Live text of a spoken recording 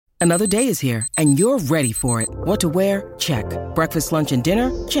Another day is here, and you're ready for it. What to wear? Check. Breakfast, lunch, and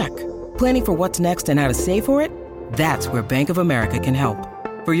dinner? Check. Planning for what's next and how to save for it? That's where Bank of America can help.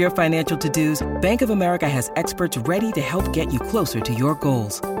 For your financial to-dos, Bank of America has experts ready to help get you closer to your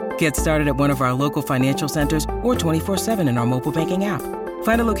goals. Get started at one of our local financial centers or 24/7 in our mobile banking app.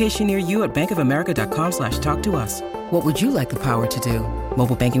 Find a location near you at bankofamerica.com/talktous. What would you like the power to do?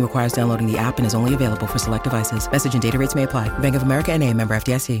 Mobile banking requires downloading the app and is only available for select devices. Message and data rates may apply. Bank of America N.A., member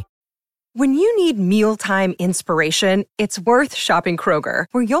FDIC. When you need mealtime inspiration, it's worth shopping Kroger,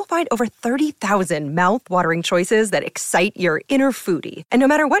 where you'll find over 30,000 mouth-watering choices that excite your inner foodie. And no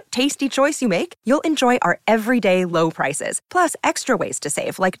matter what tasty choice you make, you'll enjoy our everyday low prices, plus extra ways to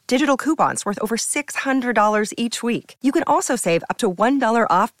save, like digital coupons worth over $600 each week. You can also save up to $1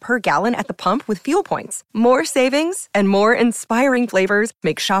 off per gallon at the pump with fuel points. More savings and more inspiring flavors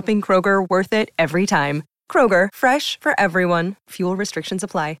make shopping Kroger worth it every time. Kroger, fresh for everyone. Fuel restrictions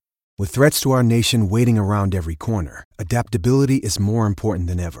apply. With threats to our nation waiting around every corner, adaptability is more important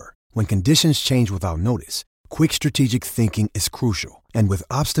than ever. When conditions change without notice, quick strategic thinking is crucial. And with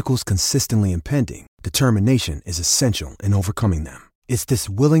obstacles consistently impending, determination is essential in overcoming them. It's this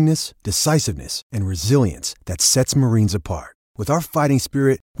willingness, decisiveness, and resilience that sets Marines apart. With our fighting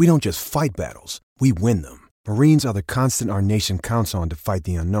spirit, we don't just fight battles, we win them. Marines are the constant our nation counts on to fight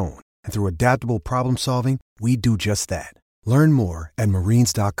the unknown. And through adaptable problem solving, we do just that. Learn more at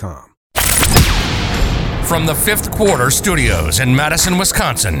marines.com. From the Fifth Quarter Studios in Madison,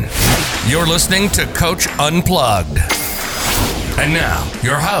 Wisconsin, you're listening to Coach Unplugged. And now,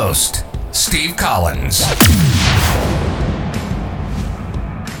 your host, Steve Collins.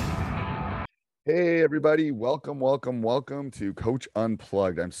 Hey, everybody. Welcome to Coach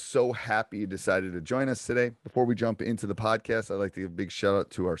Unplugged. I'm so happy you decided to join us today. Before we jump into the podcast, I'd like to give a big shout out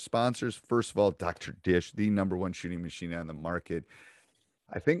to our sponsors. First of all, Dr. Dish, the #1 shooting machine on the market.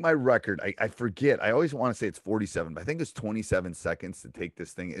 I think my record, I forget, I always want to say it's 47, but I think it's 27 seconds to take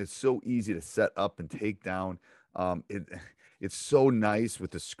this thing. It's so easy to set up and take down. It's so nice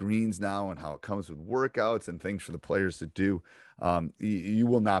with the screens now and how it comes with workouts and things for the players to do. You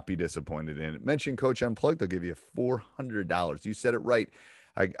will not be disappointed in it. Mention Coach Unplugged, they'll give you $400. You said it right.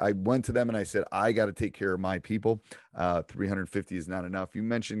 I went to them and I said, I got to take care of my people. 350 is not enough. You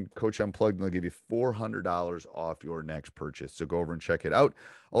mentioned Coach Unplugged and they'll give you $400 off your next purchase. So go over and check it out.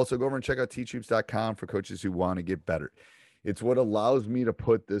 Also go over and check out teachhoops.com for coaches who want to get better. It's what allows me to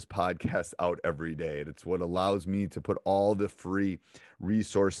put this podcast out every day. It's what allows me to put all the free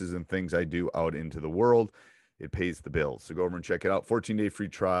resources and things I do out into the world. It pays the bills. So go over and check it out. 14-day free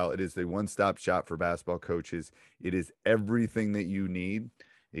trial. It is the one-stop shop for basketball coaches. It is everything that you need.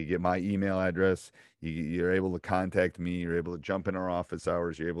 You get my email address. You're able to contact me. You're able to jump in our office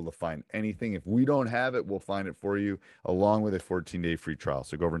hours. You're able to find anything. If we don't have it, we'll find it for you along with a 14-day free trial.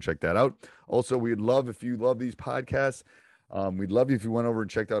 So go over and check that out. Also, we'd love if you love these podcasts. We'd love you if you went over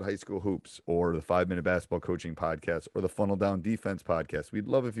and checked out High School Hoops or the 5-Minute Basketball Coaching Podcast or the Funnel Down Defense Podcast. We'd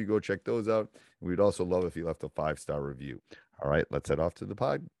love if you go check those out. We'd also love if you left a 5-star review. All right, let's head off to the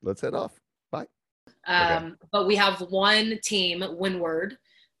pod. Let's head off. Bye. Okay. But we have one team, Windward,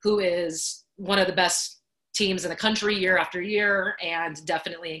 who is one of the best teams in the country year after year and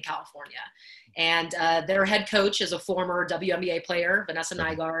definitely in California. And their head coach is a former WNBA player, Vanessa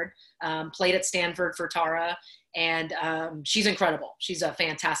Nygaard, played at Stanford for Tara. And she's incredible. She's a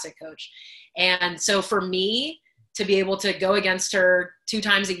fantastic coach. And so for me to be able to go against her 2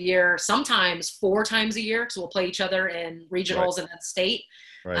 times a year, sometimes 4 times a year, because we'll play each other in regionals and then state.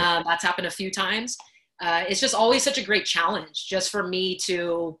 Right. That's happened a few times. It's just always such a great challenge just for me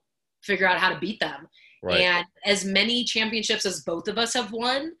to figure out how to beat them. Right. And as many championships as both of us have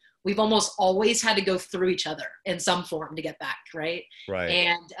won, we've almost always had to go through each other in some form to get back. Right.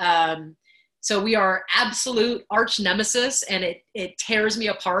 And, so we are absolute arch nemesis, and it tears me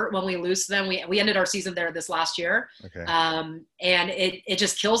apart when we lose to them. We ended our season there this last year. Okay. And it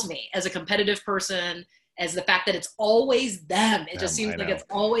just kills me as a competitive person, as the fact that it's always them. It just seems like it's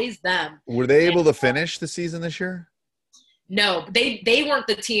always them. Were they able to finish the season this year? No, they weren't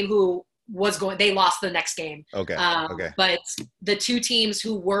the team who was going – they lost the next game. Okay. But the 2 teams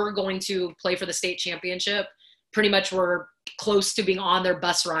who were going to play for the state championship pretty much were close to being on their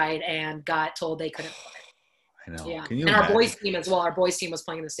bus ride and got told they couldn't play. I know. Yeah. Can you and imagine? our boys team as well. Our boys team was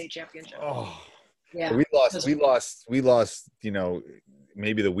playing in the state championship. Oh. Yeah. We lost, you know,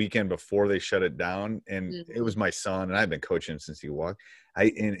 maybe the weekend before they shut it down. And it was my son, and I've been coaching him since he walked.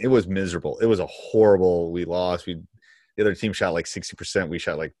 And it was miserable. It was a horrible – we lost. The other team shot like 60%. We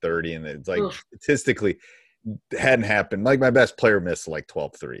shot like 30. And it's like statistically – hadn't happened. Like my best player missed like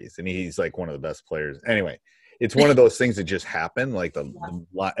 12 threes, and he's like one of the best players. Anyway, it's one of those things that just happened, like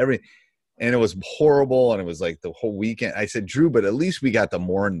everything. And it was horrible. And it was like the whole weekend. I said, Drew, but at least we got to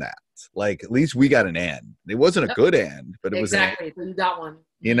mourn that. Like, at least we got an end. It wasn't a good end, but it was exactly. You got one.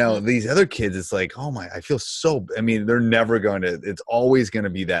 You know, these other kids, it's like, oh my, I feel so, I mean, they're never going to, it's always going to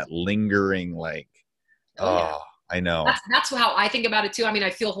be that lingering, like, I know. That's how I think about it too. I mean,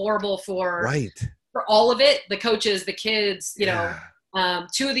 I feel horrible for all of it. The coaches, the kids, you know,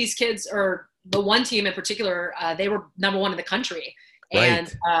 two of these kids, or the one team in particular, they were number one in the country.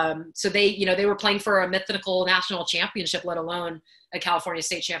 And so they, you know, they were playing for a mythical national championship, let alone a California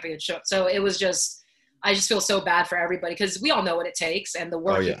state championship. So it was just, I just feel so bad for everybody, because we all know what it takes and the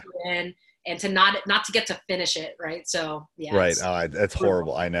work you put in, and to not to get to finish it. Right. So that's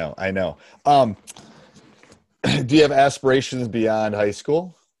horrible. I know. Do you have aspirations beyond high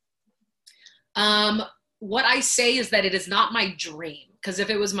school? What I say is that it is not my dream, because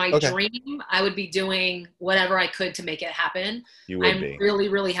if it was my dream, I would be doing whatever I could to make it happen. I'm really,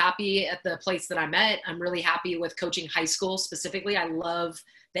 really happy at the place that I'm at. I'm really happy with coaching high school specifically. I love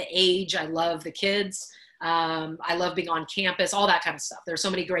the age. I love the kids. I love being on campus, all that kind of stuff. There's so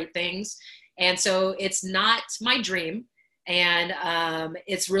many great things. And so it's not my dream. And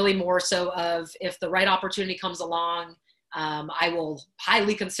it's really more so of, if the right opportunity comes along, I will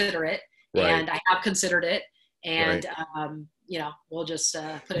highly consider it. And I have considered it. And, you know, we'll just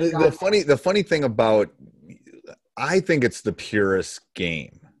put it the funny thing about, I think it's the purest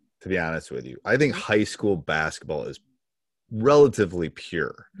game, to be honest with you. I think high school basketball is relatively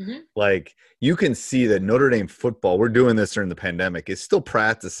pure. Like, you can see that Notre Dame football, we're doing this during the pandemic, is still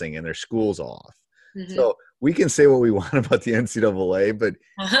practicing and their school's off. So we can say what we want about the NCAA, but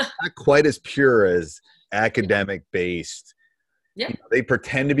not quite as pure as academic based. You know, they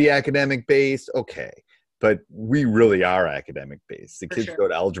pretend to be academic based. Okay. But we really are academic based. The kids go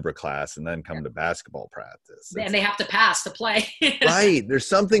to algebra class and then come to basketball practice. And they have to pass to play. Right. There's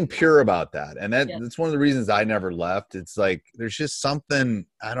something pure about that. And that's one of the reasons I never left. It's like, there's just something,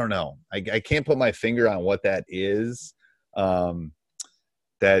 I don't know. I can't put my finger on what that is.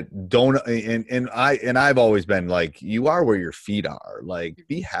 That don't, and I've always been like, you are where your feet are. Like,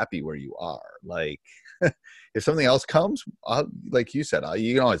 be happy where you are. Like, if something else comes, like you said,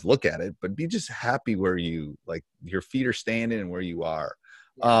 you can always look at it, but be just happy where you, like, your feet are standing and where you are.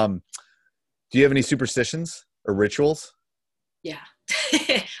 Do you have any superstitions or rituals? Yeah.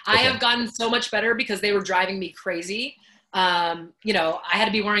 I have gotten so much better, because they were driving me crazy. You know, I had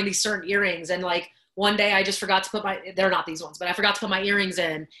to be wearing these certain earrings, and like one day I just forgot to put they're not these ones, but I forgot to put my earrings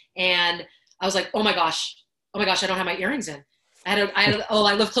in, and I was like, oh my gosh, I don't have my earrings in.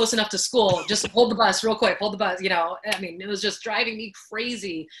 I live close enough to school. Just hold the bus real quick. Hold the bus. You know, I mean, it was just driving me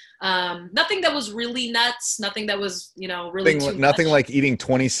crazy. Nothing that was really nuts. Nothing that was, you know, really nothing like eating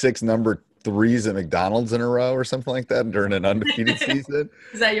 26 number 3s at McDonald's in a row or something like that during an undefeated season.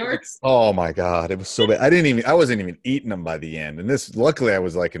 Is that yours? Oh my God. It was so bad. I wasn't even eating them by the end. And luckily I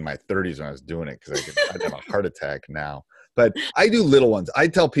was like in my 30s when I was doing it, because I'd have a heart attack now. But I do little ones. I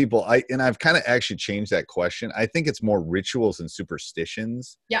tell people, and I've kind of actually changed that question. I think it's more rituals and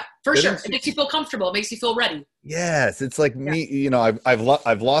superstitions. Yeah, for sure. It makes you feel comfortable. It makes you feel ready. Yes, it's like me. You know, I've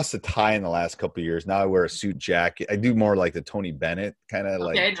lost a tie in the last couple of years. Now I wear a suit jacket. I do more like the Tony Bennett kind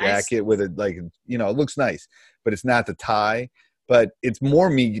of jacket with it, like, you know, it looks nice, but it's not the tie. But it's more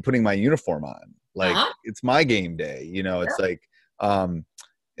me putting my uniform on. Like, it's my game day. You know, it's like.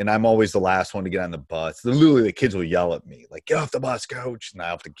 And I'm always the last one to get on the bus. Literally, the kids will yell at me, like, get off the bus, coach. And I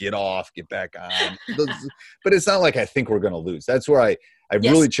have to get off, get back on. But it's not like I think we're going to lose. That's where I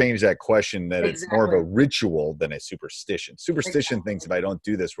really changed that question, that it's more of a ritual than a superstition. Superstition thinks if I don't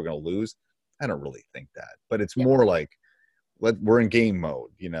do this, we're going to lose. I don't really think that. But it's more like, we're in game mode.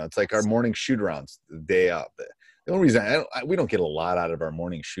 You know, it's like our morning shoot-arounds the day up. The only reason we don't get a lot out of our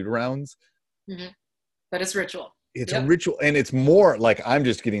morning shoot-arounds. But it's ritual. It's a ritual, and it's more like I'm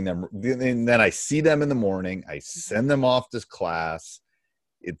just getting them, and then I see them in the morning. I send them off to class.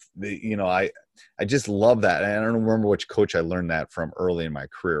 You know, I just love that. And I don't remember which coach I learned that from early in my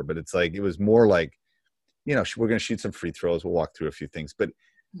career, but it's like, it was more like, you know, we're going to shoot some free throws. We'll walk through a few things, but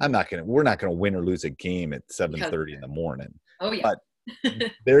we're not going to win or lose a game at 7:30 in the morning. Oh yeah. But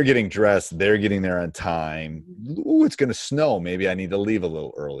they're getting dressed. They're getting there on time. Ooh, it's going to snow. Maybe I need to leave a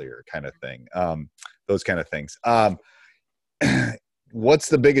little earlier, kind of thing. Those kind of things. What's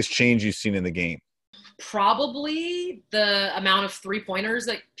the biggest change you've seen in the game? Probably the amount of 3-pointers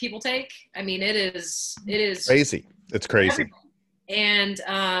that people take. I mean, it is crazy. It's crazy. And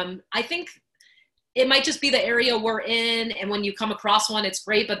I think it might just be the area we're in. And when you come across one, it's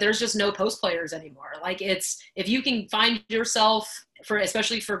great, but there's just no post players anymore. Like, if you can find yourself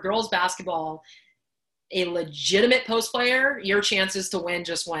especially for girls basketball, a legitimate post player, your chances to win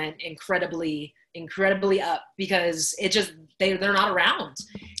just went incredibly up because they're not around.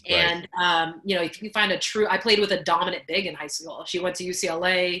 Right. And, if you find I played with a dominant big in high school. She went to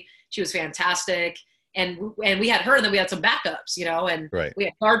UCLA. She was fantastic. And we had her, and then we had some backups, and Right. we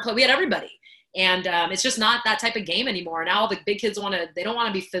had guard play. We had everybody. And it's just not that type of game anymore. Now the big kids they don't want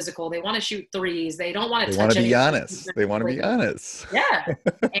to be physical. They want to shoot threes. They don't want to touch They want to anything. be honest. Yeah.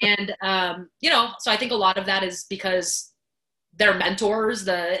 And, so I think a lot of that is because their mentors,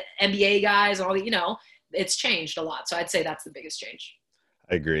 the NBA guys, all the, it's changed a lot. So I'd say that's the biggest change.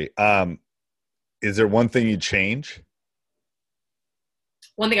 I agree. Is there one thing you'd change?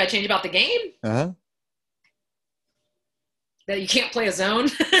 One thing I change about the game? Uh-huh. That you can't play a zone.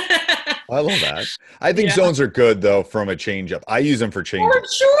 I love that. I think zones are good though from a changeup. I use them for change. For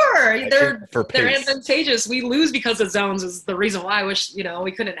sure. They're pace. advantageous. We lose because of zones is the reason why I wish,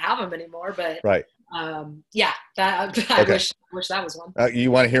 we couldn't have them anymore. But right. I wish that was one.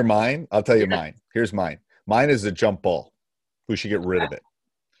 You want to hear mine? I'll tell you mine. Here's mine. Mine is the jump ball. We should get rid of it.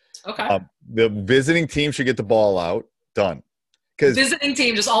 Okay. The visiting team should get the ball out. Done. Visiting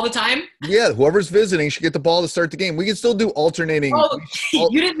team just all the time? Yeah, whoever's visiting should get the ball to start the game. We can still do alternating. Oh,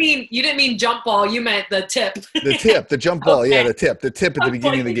 you didn't mean jump ball. You meant the tip. The jump ball. Okay. Yeah, the tip at the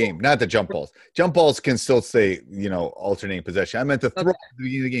beginning of the game, not the jump balls. Jump balls can still stay, alternating possession. I meant the throw at the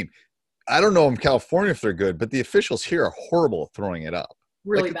beginning of the game. I don't know in California if they're good, but the officials here are horrible at throwing it up.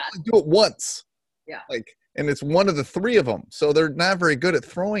 Really bad. Do it once. Yeah. And it's one of the three of them, so they're not very good at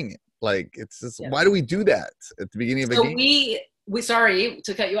throwing it. It's just why do we do that at the beginning of a game? We sorry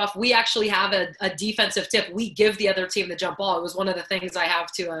to cut you off. We actually have a defensive tip. We give the other team the jump ball. It was one of the things I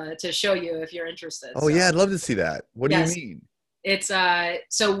have to show you if you're interested. Oh, yeah. I'd love to see that. What do you mean? It's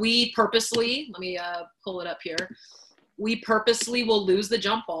so we purposely, let me pull it up here. We purposely will lose the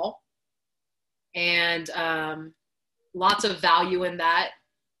jump ball, and lots of value in that.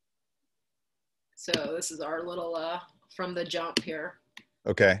 So this is our little from the jump here.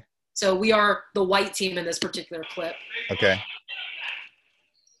 Okay. So we are the white team in this particular clip. Okay.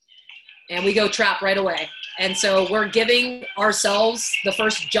 And we go trap right away. And so we're giving ourselves the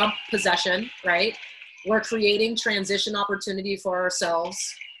first jump possession, right? We're creating transition opportunity for ourselves,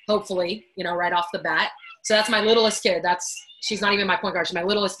 hopefully, right off the bat. So that's my littlest kid. She's not even my point guard. She's my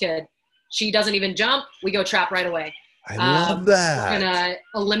littlest kid. She doesn't even jump. We go trap right away. I love that. We're going to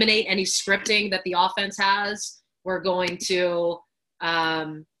eliminate any scripting that the offense has. We're going to,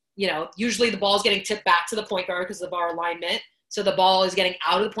 usually the ball is getting tipped back to the point guard because of our alignment. So the ball is getting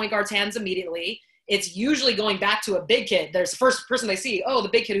out of the point guard's hands immediately. It's usually going back to a big kid. There's the first person they see, the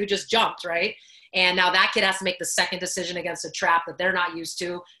big kid who just jumped, right? And now that kid has to make the second decision against a trap that they're not used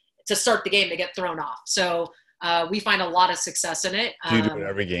to start the game to get thrown off. So we find a lot of success in it. Do you do it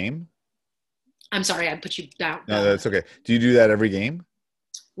every game? I'm sorry, I put you down. No, that's okay. Do you do that every game?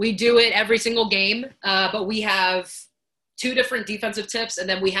 We do it every single game, but we have two different defensive tips, and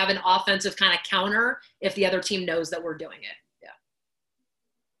then we have an offensive kind of counter if the other team knows that we're doing it. Yeah.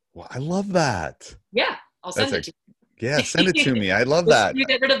 Well, I love that. Yeah, I'll send it to you. Yeah, send it to me. I love that. You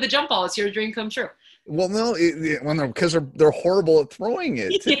get rid of the jump ball. It's your dream come true. Well, no, because they're horrible at throwing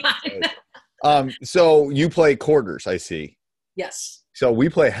it. Yeah. So you play quarters, I see. Yes. So we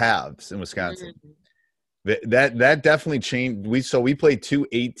play halves in Wisconsin. Mm-hmm. That definitely changed. We played 2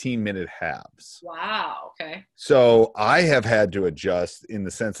 18-minute halves. Wow. Okay. So I have had to adjust in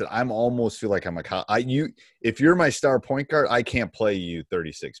the sense that I'm almost feel like I'm if you're my star point guard, I can't play you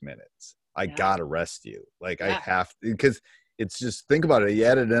 36 minutes. I gotta rest you. I have to, because it's just, think about it. You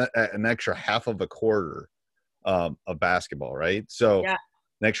added an extra half of a quarter of basketball, right? So an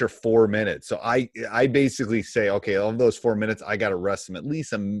extra 4 minutes. So I basically say, okay, of those 4 minutes, I got to rest them at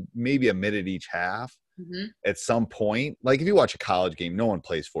least maybe a minute each half. Mm-hmm. At some point. If you watch a college game, no one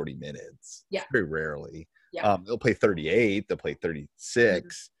plays 40 minutes. Yeah. Very rarely. Yeah. They'll play 38. They'll play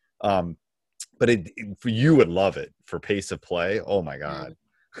 36. Mm-hmm. But for you would love it for pace of play. Oh, my God.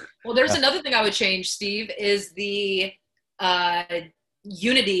 Well, there's another thing I would change, Steve, is the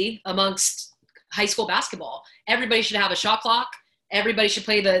unity amongst high school basketball. Everybody should have a shot clock. Everybody should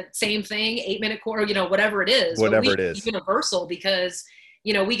play the same thing, 8-minute quarter, whatever it is. Whatever it is. Universal, because,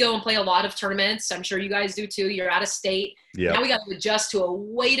 we go and play a lot of tournaments. I'm sure you guys do too. You're out of state. Yep. Now we got to adjust to a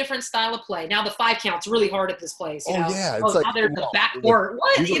way different style of play. Now the 5 count's really hard at this place. Yeah. It's now they're the backcourt.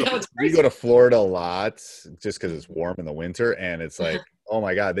 What? It's crazy. We go to Florida a lot just because it's warm in the winter. And it's like, oh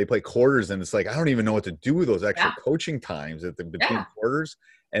my God, they play quarters. And it's like, I don't even know what to do with those extra coaching times between quarters.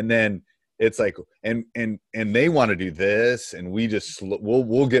 And then it's like, and they want to do this, and we just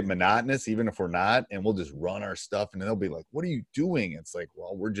we'll get monotonous even if we're not, and we'll just run our stuff, and they'll be like, "What are you doing?" It's like,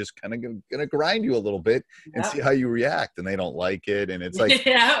 well, we're just kind of gonna grind you a little bit and see how you react, and they don't like it, and it's like,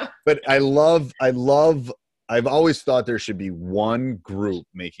 yeah. But I've always thought there should be one group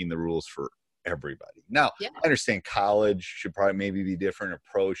making the rules for everybody. Now, I understand college should probably maybe be different, or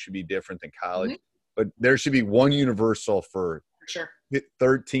pro should be different than college, but there should be one universal for sure.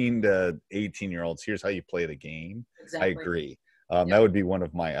 13 to 18-year-olds. Here's how you play the game. Exactly. I agree. That would be one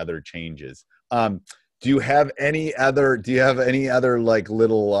of my other changes. Do you have any other like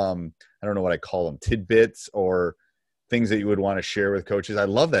little, I don't know what I call them, tidbits or things that you would want to share with coaches? I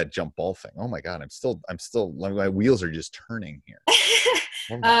love that jump ball thing. Oh my God. I'm still, my wheels are just turning here.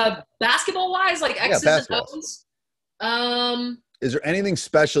 Basketball wise, like X's and O's. Is there anything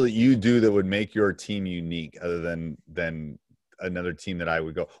special that you do that would make your team unique other than another team that I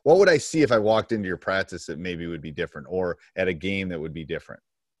would go? What would I see if I walked into your practice that maybe would be different, or at a game that would be different?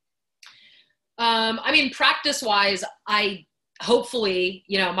 I mean, practice wise, hopefully,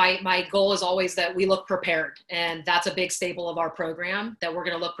 my goal is always that we look prepared, and that's a big staple of our program, that we're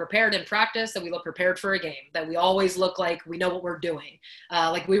going to look prepared in practice, that we look prepared for a game, that we always look like we know what we're doing,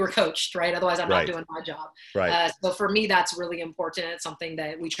 like we were coached, right? Otherwise I'm not doing my job. Right. So for me, that's really important. It's something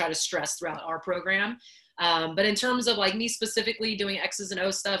that we try to stress throughout our program. But in terms of like me specifically doing X's and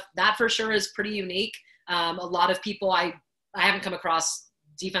O stuff, that for sure is pretty unique. A lot of people, I haven't come across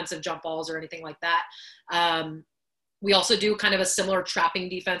defensive jump balls or anything like that. We also do kind of a similar trapping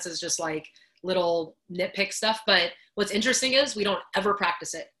defense, as just like little nitpick stuff. But what's interesting is we don't ever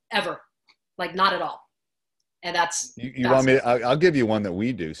practice it, ever. Like not at all. And that's – You want me – I'll give you one that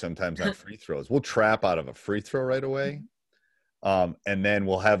we do sometimes on free throws. We'll trap out of a free throw right away. And then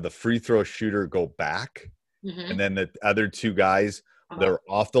we'll have the free throw shooter go back. And then the other two guys that are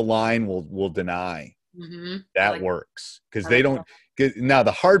off the line will deny. That works because they don't – now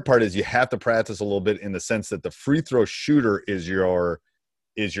the hard part is you have to practice a little bit in the sense that the free throw shooter is your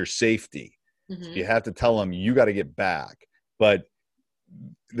safety. You have to tell them you got to get back. But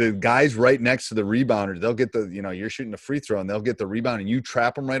the guys right next to the rebounder, they'll get you're shooting a free throw and they'll get the rebound and you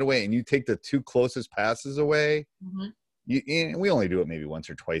trap them right away and you take the two closest passes away. We only do it maybe once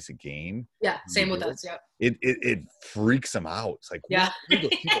or twice a game. Yeah, same with us. Yeah, it freaks them out. It's like, where do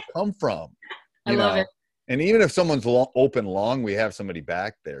people come from? I love it. And even if someone's open long, we have somebody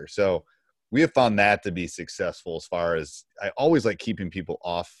back there. So we have found that to be successful. As far as I always like keeping people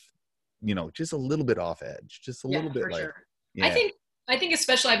off, just a little bit off edge, just a little bit. For sure. I think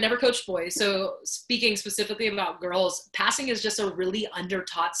especially, I've never coached boys, so speaking specifically about girls, passing is just a really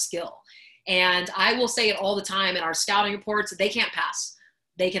under-taught skill. And I will say it all the time in our scouting reports, they can't pass.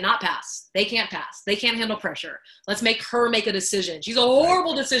 They cannot pass. They can't pass. They can't handle pressure. Let's make her make a decision. She's a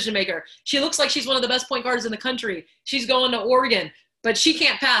horrible decision maker. She looks like she's one of the best point guards in the country. She's going to Oregon, but she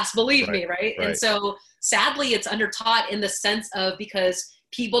can't pass, believe me, right? And so sadly, it's under-taught in the sense of because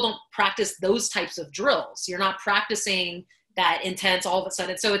people don't practice those types of drills. You're not practicing that intense all of a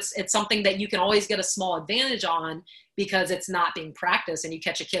sudden. So it's something that you can always get a small advantage on because it's not being practiced and you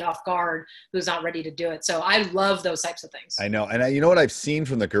catch a kid off guard who's not ready to do it. So I love those types of things. I know. And you know what I've seen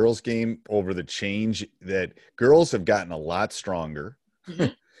from the girls game over the change, that girls have gotten a lot stronger.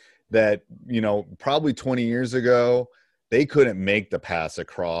 That, probably 20 years ago, they couldn't make the pass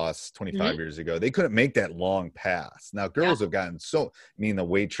across. 25 years ago, they couldn't make that long pass. Now girls have gotten the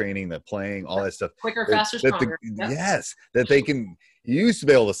weight training, the playing, all that stuff. Quicker, faster, stronger. Yes. That they can, you used to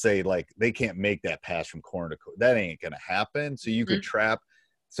be able to say like, they can't make that pass from corner to corner. That ain't going to happen. So you could trap.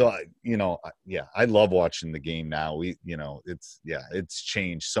 So, I love watching the game now. It's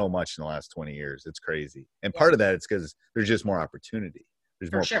changed so much in the last 20 years. It's crazy. And part of that is because there's just more opportunity.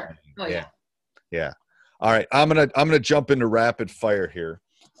 There's more. Sure. Yeah. All right, I'm gonna jump into rapid fire here.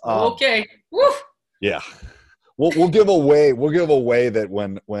 Okay. Woo. Yeah, we'll give away that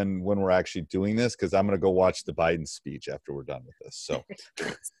when we're actually doing this, because I'm gonna go watch the Biden speech after we're done with this. So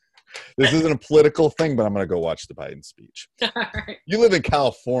this isn't a political thing, but I'm gonna go watch the Biden speech. All right. You live in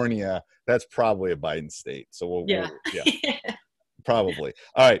California. That's probably a Biden state. So we'll probably.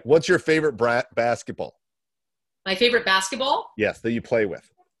 All right. What's your favorite basketball? My favorite basketball? Yes, that you play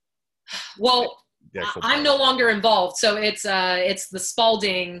with. Well. I'm no longer involved, so it's the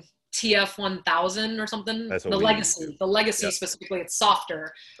Spalding TF1000 or something. That's the Legacy specifically. It's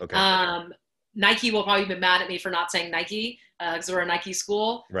softer. Okay. Nike will probably be mad at me for not saying Nike because we're a Nike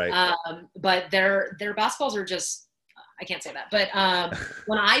school. Right. But their basketballs are just I can't say that. But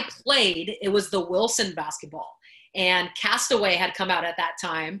when I played, it was the Wilson basketball, and Castaway had come out at that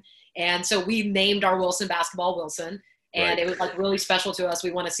time, and so we named our Wilson basketball Wilson. And it was like really special to us.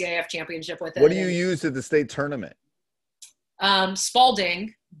 We won a CIF championship with it. What do you use at the state tournament?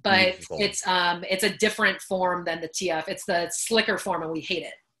 Spalding, but Spalding. it's a different form than the TF. It's the slicker form, and we hate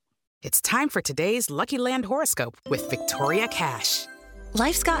it. It's time for today's Lucky Land horoscope with Victoria Cash.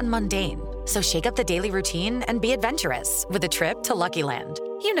 Life's gotten mundane, so shake up the daily routine and be adventurous with a trip to Lucky Land.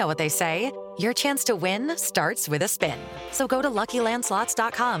 You know what they say, your chance to win starts with a spin. So go to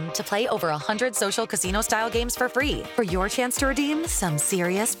LuckyLandSlots.com to play over 100 social casino-style games for free for your chance to redeem some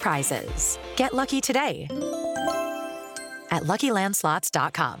serious prizes. Get lucky today at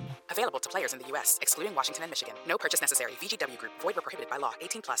LuckyLandSlots.com. Available to players in the U.S., excluding Washington and Michigan. No purchase necessary. VGW Group. Void where prohibited by law.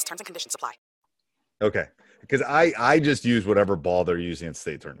 18+. Terms and conditions apply. Okay. Because I just use whatever ball they're using in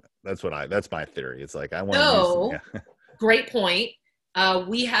state tournament. That's my theory. It's like I want to use them. Great point.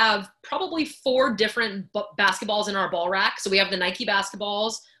 We have probably 4 different basketballs in our ball rack. So we have the Nike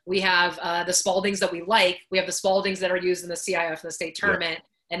basketballs. We have the Spaldings that we like. We have the Spaldings that are used in the CIF and the state tournament. Yeah.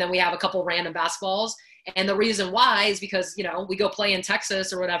 And then we have a couple random basketballs. And the reason why is because, we go play in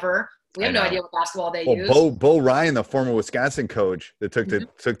Texas or whatever. We have no idea what basketball they use. Bo Ryan, the former Wisconsin coach that took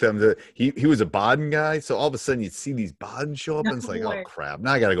them to, he was a Baden guy. So all of a sudden you'd see these Baden show up and it's like, oh crap,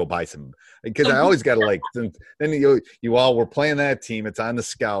 now I got to go buy some, because I always got to then you all were playing that team. It's on the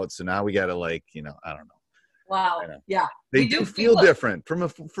scouts. So now we got to I don't know. Wow. Yeah. They do feel different from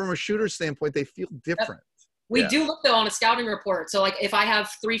a shooter standpoint. They feel different. We do look though on a scouting report. So if I have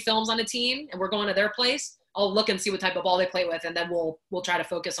 3 films on a team and we're going to their place, I'll look and see what type of ball they play with, and then we'll try to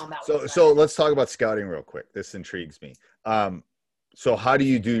focus on that. So let's talk about scouting real quick. This intrigues me. So how do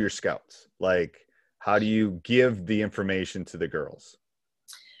you do your scouts? How do you give the information to the girls?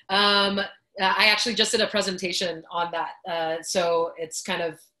 I actually just did a presentation on that. So it's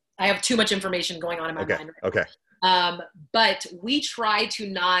I have too much information going on in my mind. Okay. But we try to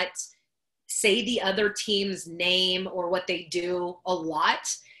not say the other team's name or what they do a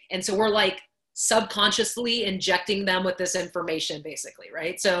lot. And so we're subconsciously injecting them with this information basically,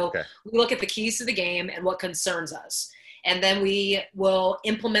 right? So we look at the keys to the game and what concerns us. And then we will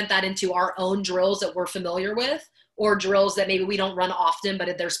implement that into our own drills that we're familiar with, or drills that maybe we don't run often,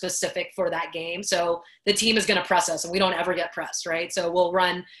 but they're specific for that game. So the team is going to press us and we don't ever get pressed, right? So we'll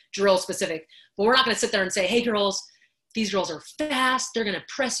run drill specific, but we're not going to sit there and say, hey girls, these girls are fast. They're going to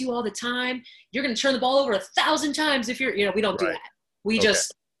press you all the time. You're going to turn the ball over 1,000 times if we don't do that. We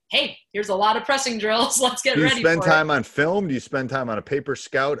just, hey, here's a lot of pressing drills. Let's get ready for it. Do you spend time on film? Do you spend time on a paper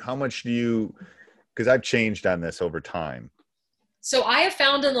scout? How much do you – because I've changed on this over time. So I have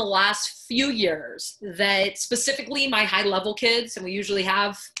found in the last few years that specifically my high-level kids, and we usually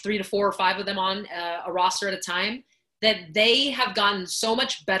have 3 to 4 or 5 of them on a roster at a time, that they have gotten so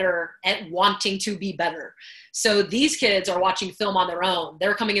much better at wanting to be better. So these kids are watching film on their own.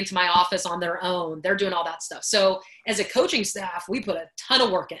 They're coming into my office on their own. They're doing all that stuff. So as a coaching staff, we put a ton of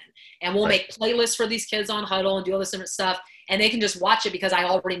work in, and we'll make playlists for these kids on Huddle and do all this different stuff. And they can just watch it because I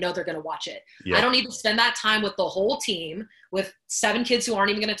already know they're going to watch it. Yeah. I don't need to spend that time with the whole team, with 7 kids who aren't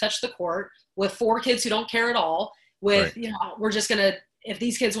even going to touch the court, with 4 kids who don't care at all, with, we're just going to, if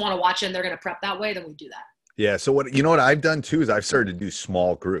these kids want to watch it and they're going to prep that way, then we do that. Yeah. So what I've done too is I've started to do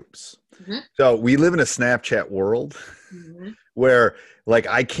small groups. Mm-hmm. So we live in a Snapchat world where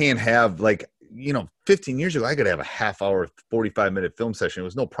I can't have 15 years ago, I could have a half hour, 45-minute film session. It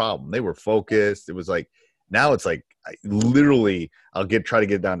was no problem. They were focused. It was now it's I'll try to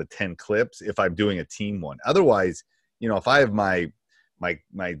get down to 10 clips if I'm doing a team one. Otherwise, if I have my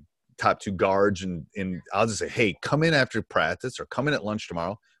top 2 guards and I'll just say, hey, come in after practice or come in at lunch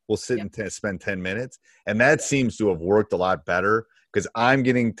tomorrow. We'll sit and spend 10 minutes. And that seems to have worked a lot better because I'm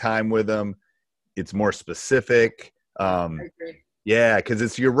getting time with them. It's more specific. I agree. Yeah,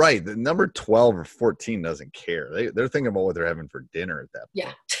 because you're right. The number 12 or 14 doesn't care. They're thinking about what they're having for dinner at that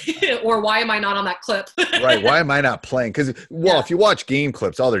point. Yeah. Or why am I not on that clip? Right. Why am I not playing? Because, if you watch game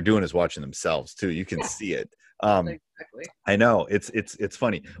clips, all they're doing is watching themselves too. You can see it. Exactly. I know. It's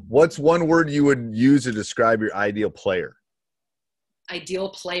funny. What's one word you would use to describe your ideal player? Ideal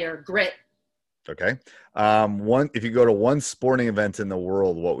player, grit. Okay. If you go to one sporting event in the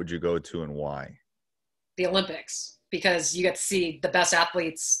world, what would you go to and why? The Olympics, because you get to see the best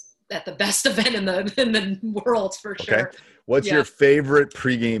athletes at the best event in the world for sure. Okay. What's your favorite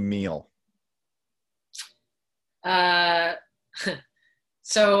pregame meal?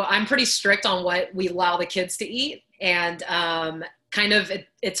 So I'm pretty strict on what we allow the kids to eat, and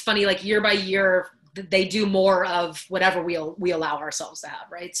it's funny, year by year they do more of whatever we allow ourselves to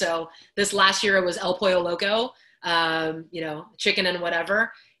have, right? So this last year it was El Pollo Loco, chicken and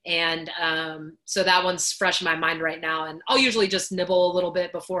whatever. And so that one's fresh in my mind right now. And I'll usually just nibble a little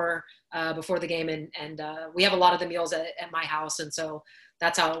bit before the game. And we have a lot of the meals at my house. And so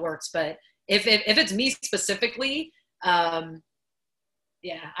that's how it works. But if it's me specifically, yeah,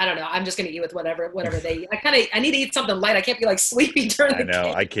 I don't know. I'm just going to eat with whatever they eat. I need to eat something light. I can't be like sleepy during the game. I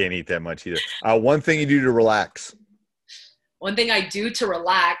know. I can't eat that much either. One thing you do to relax. One thing I do to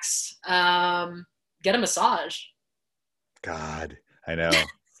relax, get a massage. God, I know.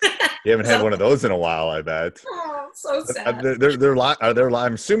 You haven't had one of those in a while, I bet. Oh, so sad.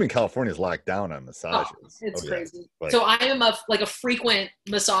 I'm assuming California's locked down on massages. Oh, it's crazy. Yeah. So I am a frequent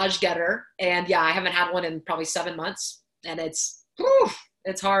massage getter, and yeah, I haven't had one in probably 7 months, and it's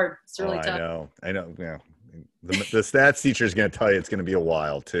hard. It's really tough. I know. Yeah. The stats teacher is going to tell you it's going to be a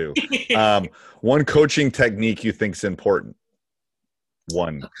while too. One coaching technique you think is important.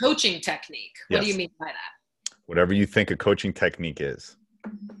 One. A coaching technique. What do you mean by that? Whatever you think a coaching technique is.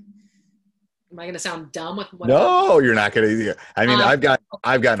 Am I going to sound dumb with what? No, you're not going to. I mean, I've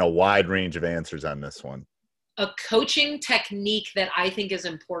gotten a wide range of answers on this one. A coaching technique that I think is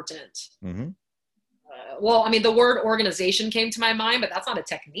important. Mm-hmm. Well, I mean, the word organization came to my mind, but that's not a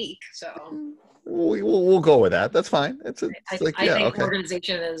technique. So we'll go with that. That's fine. I think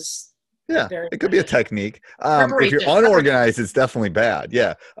organization is. Yeah, it could be a technique. If you're unorganized, it's definitely bad.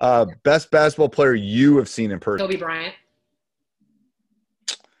 Yeah. Best basketball player you have seen in person. Kobe Bryant.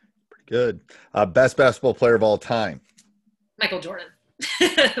 Pretty good. Best basketball player of all time. Michael Jordan.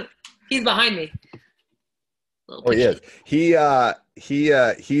 He's behind me. Oh, he is.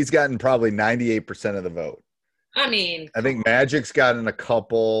 He's gotten probably 98% of the vote. I mean, I think Magic's gotten a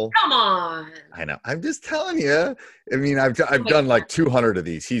couple. Come on. I know. I'm just telling you. I mean, I've done like 200 of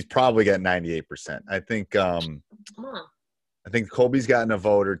these. He's probably got 98%. I think. Come on. I think Kobe's gotten a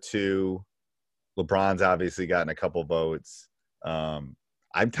vote or two. LeBron's obviously gotten a couple votes. I'm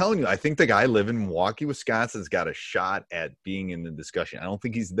telling you, I think the guy living in Milwaukee, Wisconsin's got a shot at being in the discussion. I don't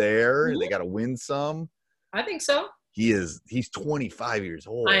think he's there. Mm-hmm. They got to win some. I think so. He's 25 years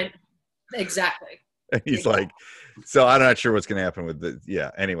old. Exactly. He's like, so I'm not sure what's going to happen with the,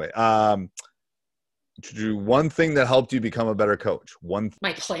 yeah. Anyway, one thing that helped you become a better coach.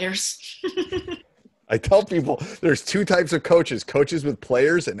 My players. I tell people there's two types of coaches with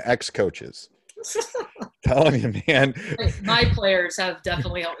players and ex-coaches. Telling you, man. My players have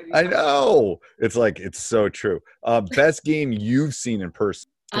definitely helped me. I know. It's so true. Best game you've seen in person.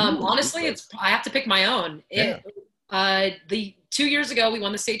 Honestly, I have to pick my own. The 2 years ago, we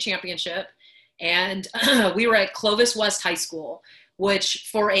won the state championship. And we were at Clovis West High School, which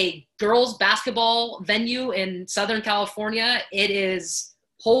for a girls basketball venue in Southern California, it is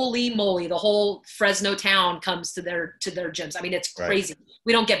holy moly. The whole Fresno town comes to their gyms. I mean, it's crazy. Right.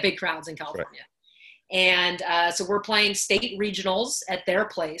 We don't get big crowds in California. Right. And so we're playing state regionals at their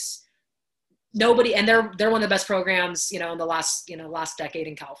place. Nobody, and they're one of the best programs, in the last decade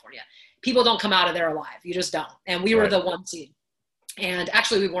in California. People don't come out of there alive. You just don't. And we were the 1 seed. And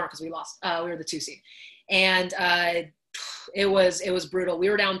actually we weren't because we lost. We were the 2 seed. And it was brutal. We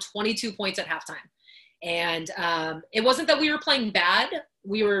were down 22 points at halftime. And it wasn't that we were playing bad.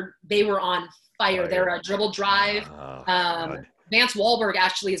 They were on fire. They were a dribble drive. Vance Wahlberg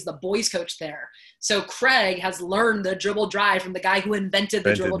actually is the boys coach there. So Craig has learned the dribble drive from the guy who invented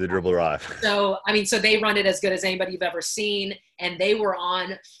the dribble drive. So they run it as good as anybody you've ever seen. And they were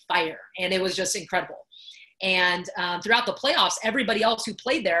on fire. And it was just incredible. And throughout the playoffs, everybody else who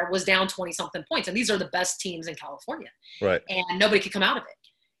played there was down 20-something points. And these are the best teams in California. Right. And nobody could come out of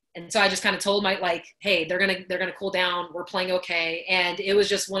it. And so I just kind of told hey, they're gonna cool down. We're playing okay. And it was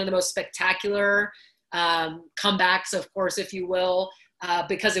just one of the most spectacular comebacks, of course, if you will,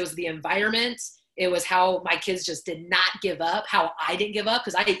 because it was the environment. It was how my kids just did not give up, how I didn't give up,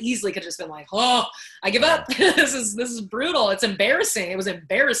 because I easily could have just been like, oh, I give up. This is brutal. It's embarrassing. It was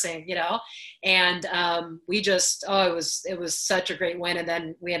embarrassing, And we just, it was such a great win. And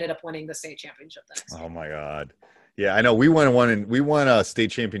then we ended up winning the state championship the next year. Oh my God. Yeah, I know. We won a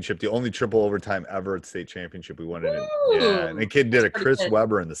state championship, the only triple overtime ever at state championship. We won it. And the kid did a Chris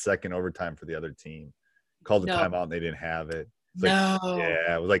Webber in the second overtime for the other team. Called the timeout and they didn't have it.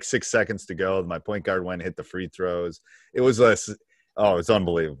 It was like 6 seconds to go. My point guard went and hit the free throws. It was it's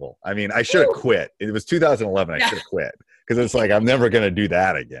unbelievable. I mean, I should have quit. It was 2011. I should have quit because it's like I'm never going to do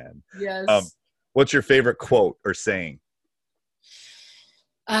that again. Yes. What's your favorite quote or saying?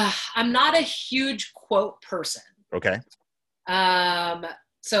 I'm not a huge quote person. Okay.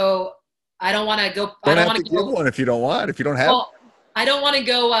 So I don't want to go. Don't have to give one if you don't want. If you don't have. Well, I don't want to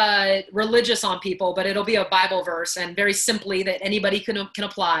go religious on people, but it'll be a Bible verse, and very simply that anybody can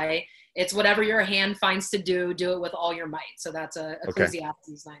apply. it's whatever your hand finds to do it with all your might. So that's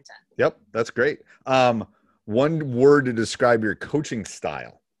Ecclesiastes 9:10. Yep, that's great. One word to describe your coaching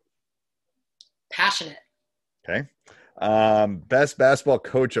style. Passionate. Okay. Best basketball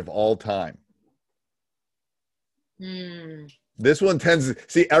coach of all time. This one tends to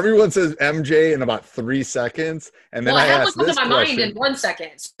see everyone says MJ in about 3 seconds. And then I had asked one come this to my question. mind in 1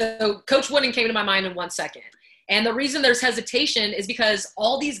 second. So Coach Wooden came to my mind in 1 second. And the reason there's hesitation is because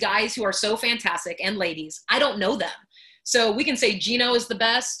all these guys who are so fantastic, and ladies, I don't know them. So we can say Gino is the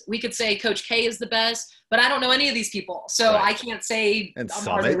best. We could say Coach K is the best, but I don't know any of these people. So I can't say. And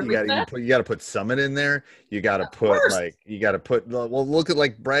Summit, you got to put Summit in there. You got to put well, look at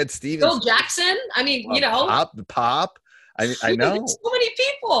like Brad Stevens. Bill Jackson. I mean, Pop. I know. So many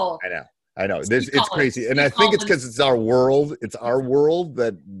people. I know. It's crazy. And I think it's because it's our world. It's our world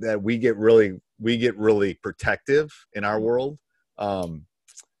that we get really protective in our world. I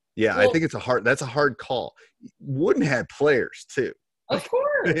think that's a hard call. Wooden had players too. Of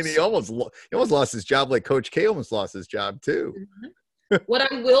course. And he almost lost his job, like Coach K almost lost his job too.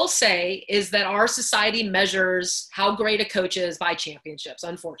 What I will say is that our society measures how great a coach is by championships,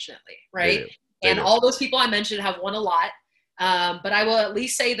 unfortunately, right? They do. All those people I mentioned have won a lot. But I will at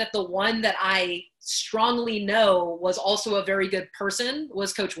least say that the one that I strongly know was also a very good person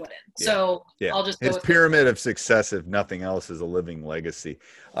was Coach Wooden. So I'll just go his with pyramid of success, if nothing else, is a living legacy.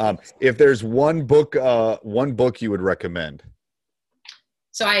 If there's one book you would recommend.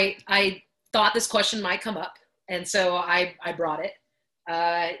 So I thought this question might come up, and so I brought it.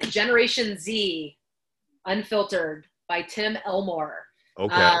 Generation Z, Unfiltered by Tim Elmore.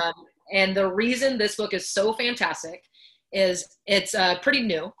 Okay. And the reason this book is so fantastic is it's pretty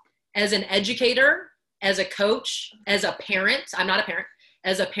new. As an educator, as a coach, as a parent, I'm not a parent,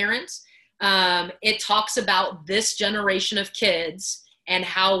 as a parent, it talks about this generation of kids and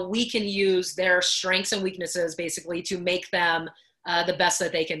how we can use their strengths and weaknesses basically to make them the best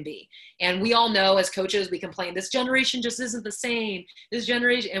that they can be. And we all know as coaches, we complain, this generation just isn't the same, this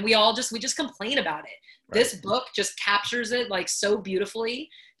generation, and we just complain about it. Right. This book just captures it like so beautifully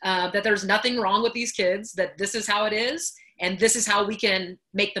that there's nothing wrong with these kids, that this is how it is. And this is how we can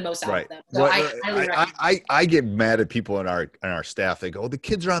make the most out of them. So I get mad at people in our staff. They go, "Oh, the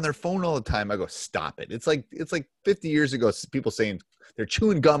kids are on their phone all the time." I go, "Stop it!" It's like 50 years ago, people saying they're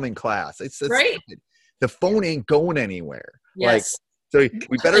chewing gum in class. It's right. Stupid. The phone ain't going anywhere. Yes. So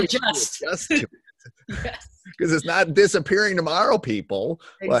we better adjust to it. Yes. Because it's not disappearing tomorrow, people.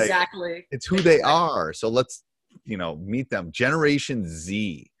 Exactly. It's who they are. So let's meet them. Generation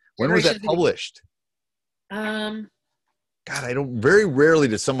Z. When was that published? God, very rarely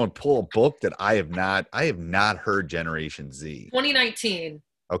does someone pull a book that I have not heard Generation Z. 2019.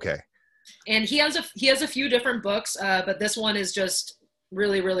 Okay. And he has a few different books, but this one is just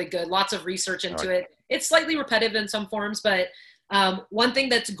really, really good. Lots of research into it. It's slightly repetitive in some forms, but one thing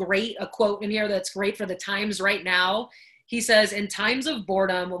that's great, a quote in here that's great for the times right now, he says, in times of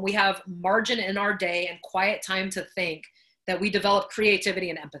boredom, when we have margin in our day and quiet time to think, that we develop creativity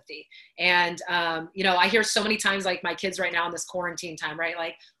and empathy. And, I hear so many times, like my kids right now in this quarantine time, right?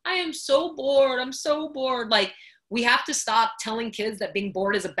 Like, I am so bored. I'm so bored. Like, we have to stop telling kids that being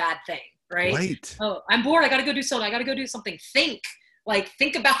bored is a bad thing, right? Right. Oh, I'm bored. I got to go do something. I got to go do something. Think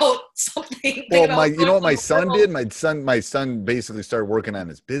about something. Well, my son did. My son basically started working on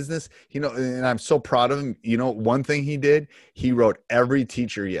his business, and I'm so proud of him. One thing he did, he wrote every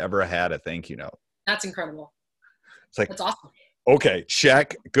teacher he ever had a thank you note. That's incredible. It's like, that's awesome. Okay,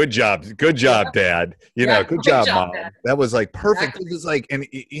 check. Good job, Dad. Good job, Mom. Dad. That was like perfect. Exactly. It was like, and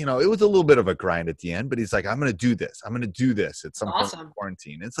it was a little bit of a grind at the end, but he's like, I'm going to do this. I'm going to do this at some point in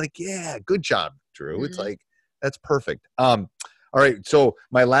quarantine. It's like, yeah, good job, Drew. Mm-hmm. It's like, that's perfect. All right. So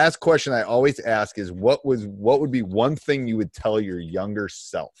my last question I always ask is, what would be one thing you would tell your younger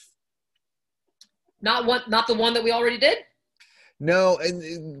self? Not the one that we already did? No,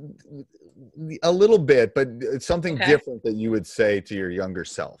 and a little bit, but it's something different that you would say to your younger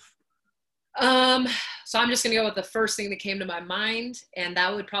self. So I'm just going to go with the first thing that came to my mind, and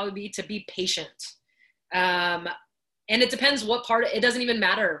that would probably be to be patient. And it depends what part. It doesn't even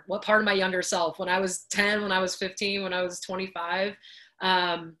matter what part of my younger self. When I was 10, when I was 15, when I was 25,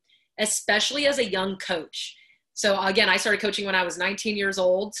 especially as a young coach. So again, I started coaching when I was 19 years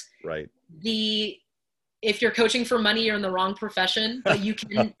old. Right. If you're coaching for money, you're in the wrong profession, but you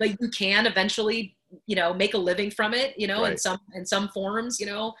can eventually, make a living from it, right. in some forms,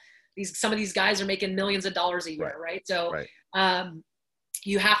 some of these guys are making millions of dollars a year. Right. So,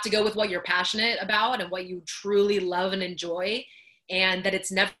 you have to go with what you're passionate about and what you truly love and enjoy. and that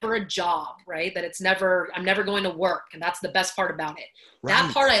it's never a job, right? That I'm never going to work. And that's the best part about it. Right.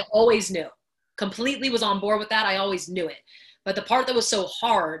 That part I always knew. Completely was on board with that. I always knew it. But the part that was so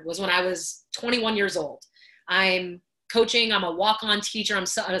hard was when I was 21 years old. I'm coaching. I'm a walk-on teacher. I'm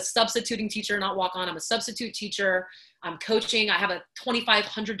a substituting teacher, not walk-on. I'm a substitute teacher. I'm coaching. I have a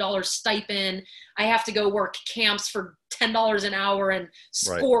 $2,500 stipend. I have to go work camps for $10 an hour and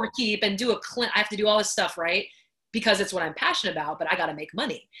score keep and do I have to do all this stuff, right? Because it's what I'm passionate about, but I got to make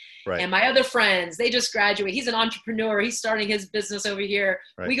money. Right. And my other friends, they just graduate. He's an entrepreneur. He's starting his business over here.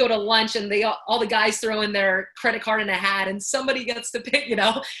 Right. We go to lunch and all the guys throw in their credit card in a hat and somebody gets to pick, and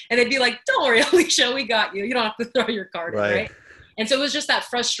they'd be like, don't worry, Alicia, we got you. You don't have to throw your card in, right? And so it was just that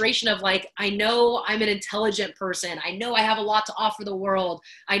frustration of like, I know I'm an intelligent person. I know I have a lot to offer the world.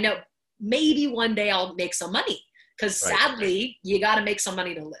 I know maybe one day I'll make some money because sadly you got to make some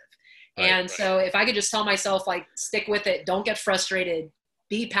money to live. And so if I could just tell myself, like, stick with it, don't get frustrated,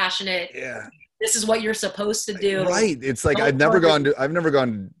 be passionate. Yeah. This is what you're supposed to do. Right. It's like, I've never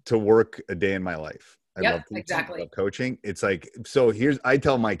gone to work a day in my life. I love teaching, exactly. I love coaching. It's like, so I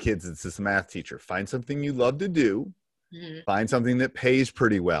tell my kids, it's this math teacher, find something you love to do, find something that pays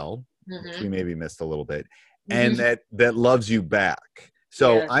pretty well, which we maybe missed a little bit, and that loves you back.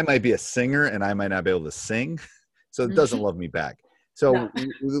 So I might be a singer and I might not be able to sing. So it doesn't love me back. So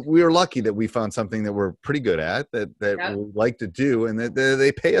we were lucky that we found something that we're pretty good at, that we like to do, and that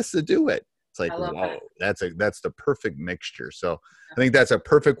they pay us to do it. It's like, wow, that's the perfect mixture. So I think that's a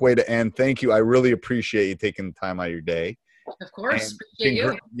perfect way to end. Thank you. I really appreciate you taking the time out of your day. Of course. Appreciate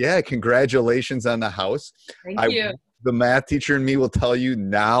you. Yeah. Congratulations on the house. Thank you. The math teacher in me will tell you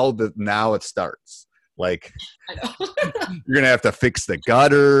now it starts. Like, I know. You're going to have to fix the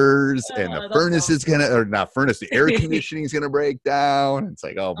gutters and the furnace is the air conditioning is going to break down. It's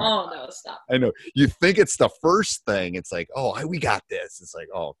like, oh no, stop. I know. You think it's the first thing. It's like, we got this. It's like,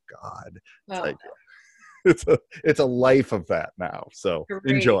 oh God. It's a life of that now. So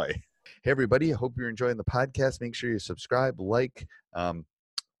Great. Enjoy. Hey everybody. I hope you're enjoying the podcast. Make sure you subscribe, like,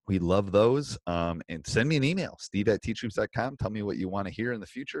 we love those. And send me an email, steve@teachhoops.com. Tell me what you want to hear in the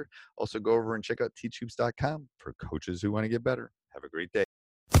future. Also, go over and check out teachhoops.com for coaches who want to get better. Have a great day.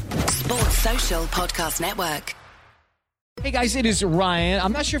 Sports Social Podcast Network. Hey guys, it is Ryan.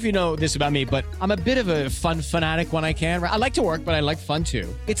 I'm not sure if you know this about me, but I'm a bit of a fun fanatic when I can. I like to work, but I like fun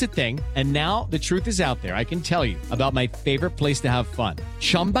too. It's a thing. And now the truth is out there. I can tell you about my favorite place to have fun.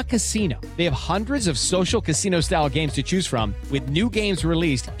 Chumba Casino. They have hundreds of social casino style games to choose from with new games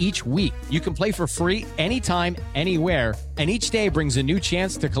released each week. You can play for free anytime, anywhere. And each day brings a new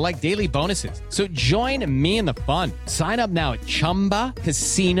chance to collect daily bonuses. So join me in the fun. Sign up now at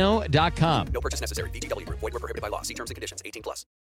ChumbaCasino.com. No purchase necessary. VGW Group. Void where prohibited by law. See terms and conditions. 18+.